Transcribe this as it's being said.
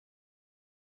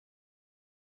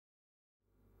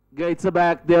Gates are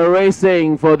back. They're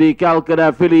racing for the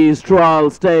Calcutta Fillies Trial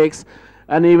Stakes.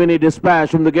 And even a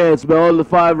dispatch from the gates by all the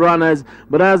 5 runners.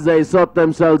 But as they sort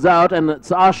themselves out, and it's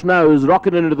Ashna who's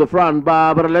rocking into the front,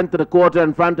 but a length and a quarter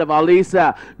in front of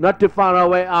Alisa. Not too far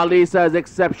away, Alisa's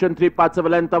Exception, 3 parts of a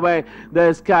length away.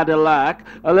 There's Cadillac.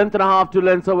 A length and a half, 2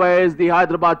 lengths away is the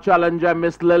Hyderabad Challenger,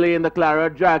 Miss Lily in the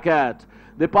claret jacket.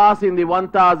 They're passing the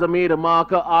 1,000 meter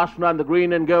marker. Ashna in the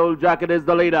green and gold jacket is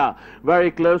the leader. Very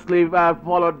closely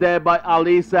followed there by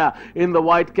Alisa in the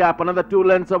white cap. Another 2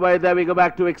 lengths away. There we go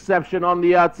back to Exception on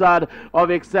the outside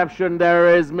of Exception.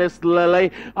 There is Miss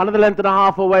Lily. Another length and a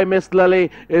half away. Miss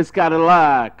Lily is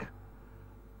Cadillac.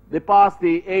 They pass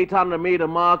the 800 meter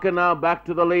marker now. Back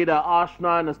to the leader,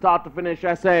 Ashna, in a start to finish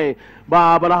essay.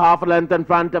 But a half a length in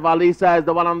front of Alisa is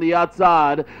the one on the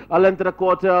outside. A length and a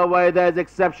quarter away. There's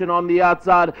Exception on the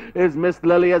outside. Is Miss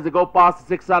Lily as they go past the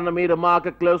 600 meter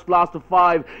marker. Close last to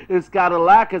 5 is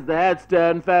Cadillac as the heads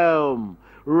turn film.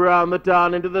 Round the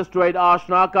turn into the straight,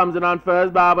 Ashna comes in on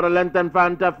first, but a length in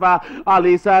front of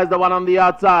Alisa is the one on the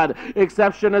outside.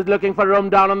 Exception is looking for room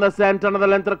down on the centre, another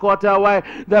length and a quarter away.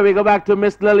 There we go back to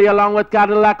Miss Lily along with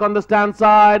Cadillac on the stand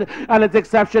side, and it's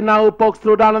Exception now who pokes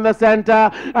through down on the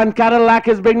centre, and Cadillac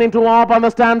is beginning to warm up on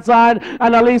the stand side,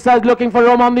 and Alisa is looking for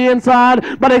room on the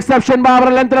inside, but Exception by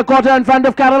a length and a quarter in front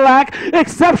of Cadillac.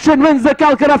 Exception wins the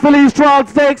Calcutta Fillies Trial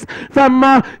Stakes from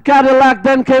Cadillac,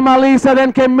 then came Alisa,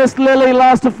 then came Miss Lily,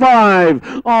 last to 5,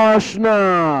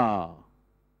 Ashna.